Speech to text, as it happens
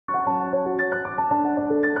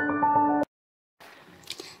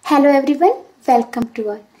Hello everyone, welcome to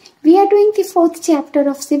all. We are doing the 4th chapter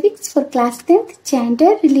of Civics for class 10th,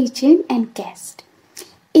 Gender, Religion and Caste.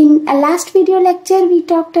 In a last video lecture, we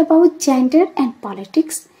talked about gender and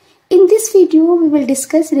politics. In this video, we will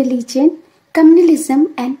discuss religion,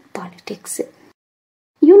 communalism and politics.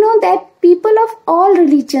 You know that people of all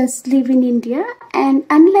religions live in India, and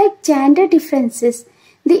unlike gender differences,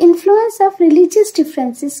 the influence of religious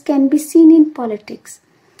differences can be seen in politics.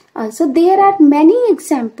 Also, there are many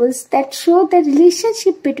examples that show the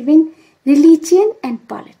relationship between religion and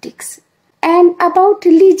politics. And about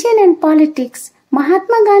religion and politics,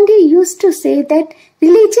 Mahatma Gandhi used to say that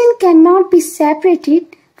religion cannot be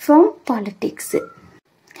separated from politics.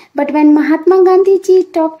 But when Mahatma Gandhi ji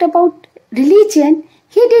talked about religion,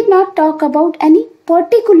 he did not talk about any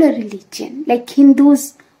particular religion like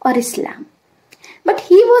Hindus or Islam. But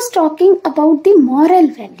he was talking about the moral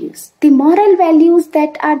values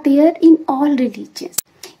that are there in all religions.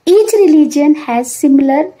 Each religion has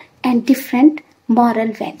similar and different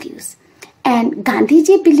moral values. And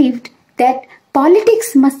Gandhiji believed that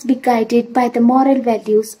politics must be guided by the moral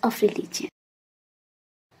values of religion.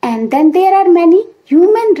 And then there are many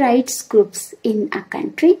human rights groups in a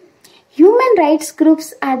country. Human rights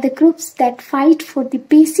groups are the groups that fight for the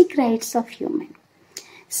basic rights of humans.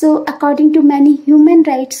 So, according to many human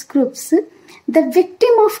rights groups, the victim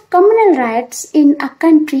of communal riots in a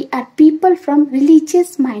country are people from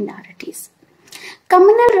religious minorities.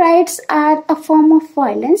 Communal riots are a form of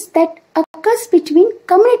violence that occurs between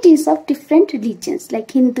communities of different religions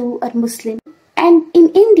like Hindu or Muslim. And in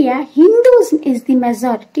India, Hinduism is the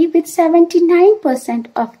majority with 79%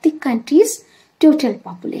 of the country's total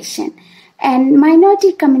population. And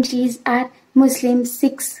minority communities are Muslims,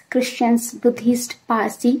 Sikhs, Christians, Buddhists,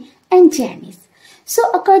 Parsi and Jainis. So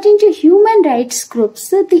according to human rights groups,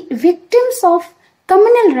 the victims of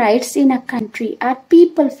communal riots in a country are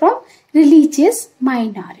people from religious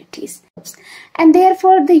minorities. And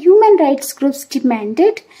therefore the human rights groups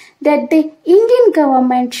demanded that the Indian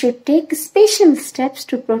government should take special steps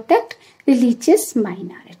to protect religious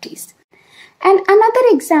minorities. And another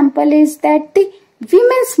example is that the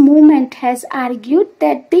women's movement has argued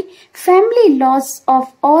that the family laws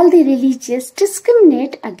of all the religions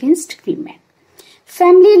discriminate against women.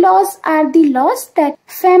 Family laws are the laws that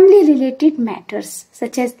family-related matters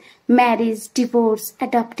such as marriage, divorce,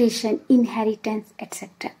 adoption, inheritance,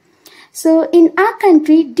 etc. So in our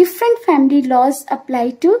country, different family laws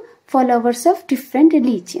apply to followers of different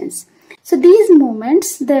religions. So these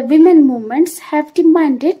movements, the women movements, have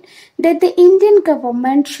demanded that the Indian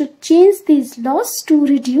government should change these laws to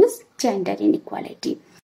reduce gender inequality.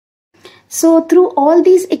 So through all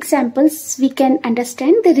these examples, we can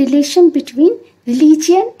understand the relation between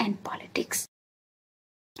religion and politics.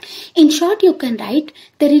 In short, you can write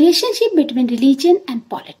the relationship between religion and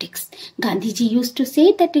politics. Gandhiji used to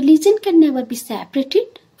say that religion can never be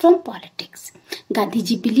separated from politics.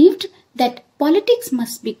 Gandhiji believed that politics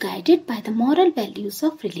must be guided by the moral values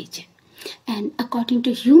of religion. And according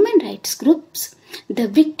to human rights groups, the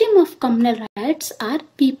victim of communal riots are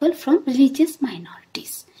people from religious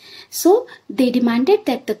minorities. So they demanded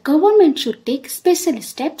that the government should take special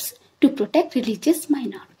steps to protect religious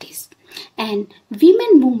minorities. And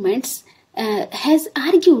women movements has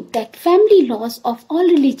argued that family laws of all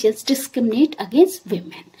religions discriminate against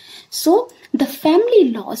women. So the family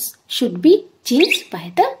laws should be changed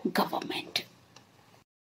by the government.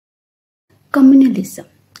 Communalism.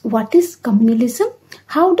 What is communalism?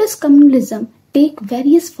 How does communalism take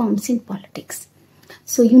various forms in politics?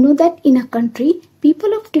 So you know that in a country,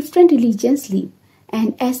 people of different religions live,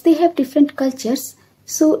 and as they have different cultures,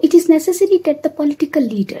 so it is necessary that the political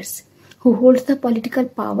leaders who hold the political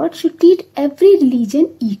power should treat every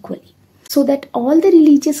religion equally, so that all the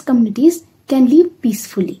religious communities can live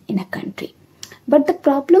peacefully in a country. But the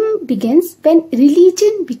problem begins when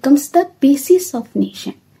religion becomes the basis of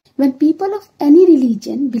nation. When people of any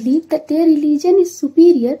religion believe that their religion is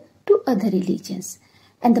superior to other religions,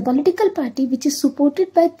 and the political party which is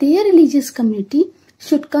supported by their religious community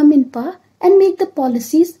should come in power and make the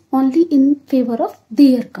policies only in favor of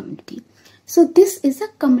their community. So this is a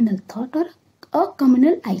communal thought or a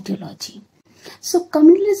communal ideology. So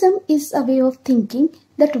communalism is a way of thinking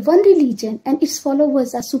that one religion and its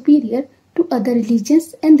followers are superior to other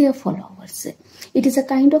religions and their followers. It is a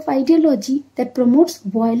kind of ideology that promotes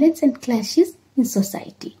violence and clashes in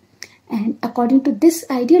society. And according to this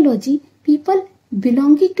ideology, people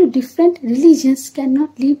belonging to different religions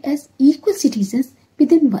cannot live as equal citizens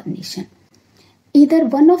within one nation. Either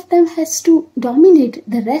one of them has to dominate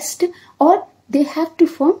the rest or they have to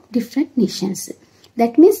form different nations.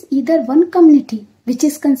 That means either one community which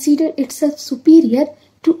is considered itself superior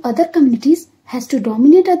to other communities has to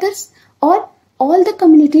dominate others, or all the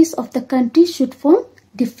communities of the country should form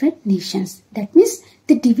different nations. That means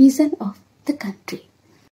the division of the country.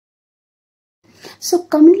 So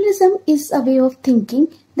communalism is a way of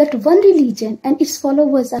thinking that one religion and its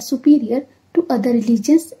followers are superior to other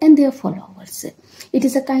religions and their followers. It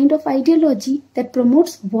is a kind of ideology that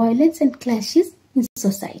promotes violence and clashes in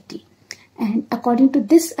society. And according to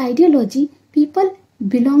this ideology, people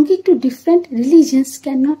belonging to different religions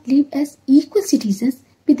cannot live as equal citizens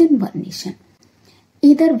within one nation.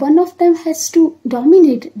 Either one of them has to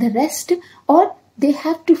dominate the rest, or they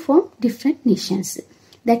have to form different nations.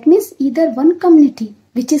 That means either one community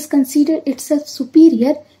which is considered itself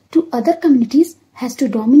superior to other communities has to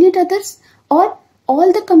dominate others, or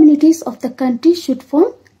all the communities of the country should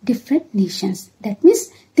form different nations. That means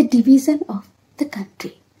the division of the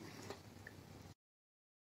country.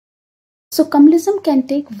 So communalism can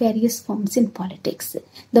take various forms in politics.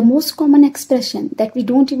 The most common expression that we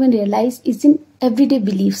don't even realize is in everyday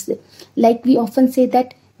beliefs. Like we often say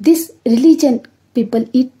that this religion people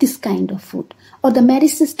eat this kind of food, or the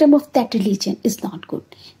marriage system of that religion is not good.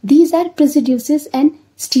 These are prejudices and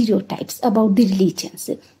stereotypes about the religions,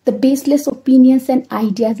 the baseless opinions and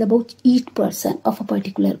ideas about each person of a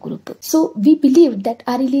particular group. So we believe that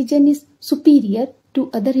our religion is superior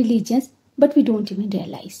to other religions, but we don't even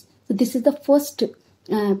realize. So this is the first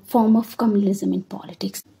form of communalism in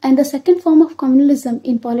politics. And the second form of communalism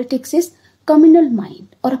in politics is communal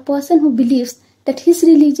mind, or a person who believes that his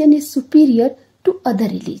religion is superior to other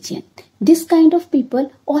religion. This kind of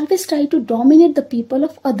people always try to dominate the people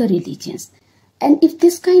of other religions. And if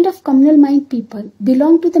this kind of communal mind people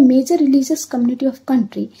belong to the major religious community of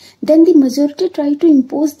country, then the majority try to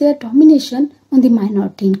impose their domination on the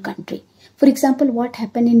minority in country. For example, what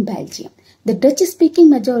happened in Belgium? The Dutch-speaking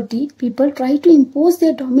majority people try to impose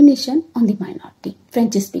their domination on the minority,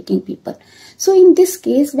 French-speaking people. So in this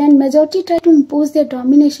case, when majority try to impose their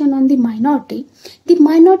domination on the minority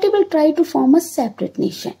will try to form a separate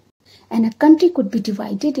nation, and a country could be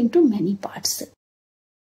divided into many parts.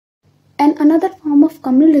 And another form of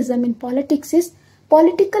communalism in politics is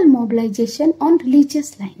political mobilization on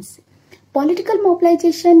religious lines. Political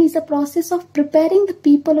mobilization is a process of preparing the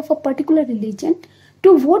people of a particular religion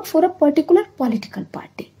to vote for a particular political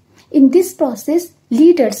party. In this process,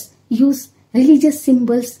 leaders use religious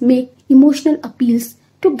symbols, make emotional appeals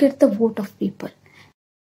to get the vote of people.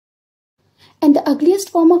 And the ugliest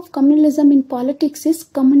form of communalism in politics is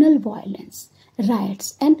communal violence,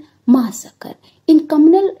 riots and massacre. In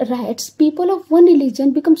communal riots, people of one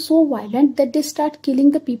religion become so violent that they start killing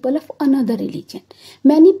the people of another religion.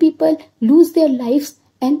 Many people lose their lives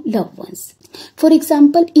and loved ones. For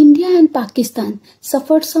example, India and Pakistan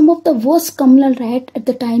suffered some of the worst communal riots at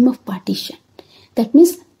the time of partition. That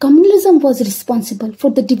means communalism was responsible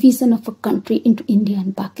for the division of a country into India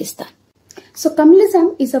and Pakistan. So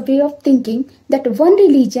communalism is a way of thinking that one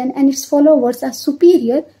religion and its followers are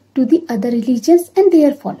superior to the other religions and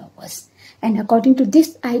their followers. And according to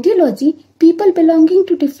this ideology, people belonging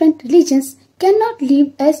to different religions cannot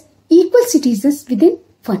live as equal citizens within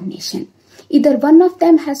one nation. Either one of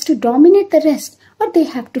them has to dominate the rest, or they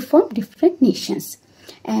have to form different nations.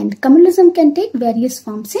 And communalism can take various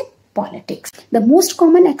forms in politics. The most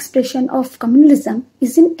common expression of communalism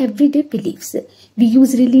is in everyday beliefs. We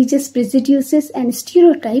use religious prejudices and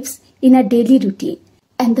stereotypes in our daily routine.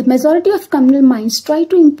 And the majority of communal minds try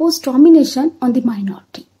to impose domination on the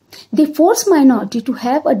minority. They force minority to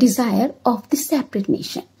have a desire of the separate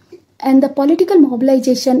nation. And the political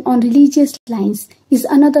mobilization on religious lines is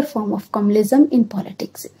another form of communalism in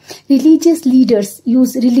politics. Religious leaders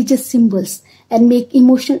use religious symbols and make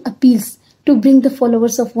emotional appeals to bring the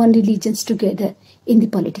followers of one religion together in the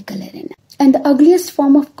political arena. And the ugliest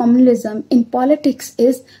form of communalism in politics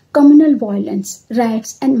is communal violence,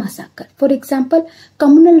 riots and massacre. For example,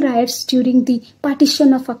 communal riots during the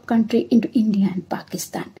partition of a country into India and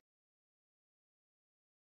Pakistan.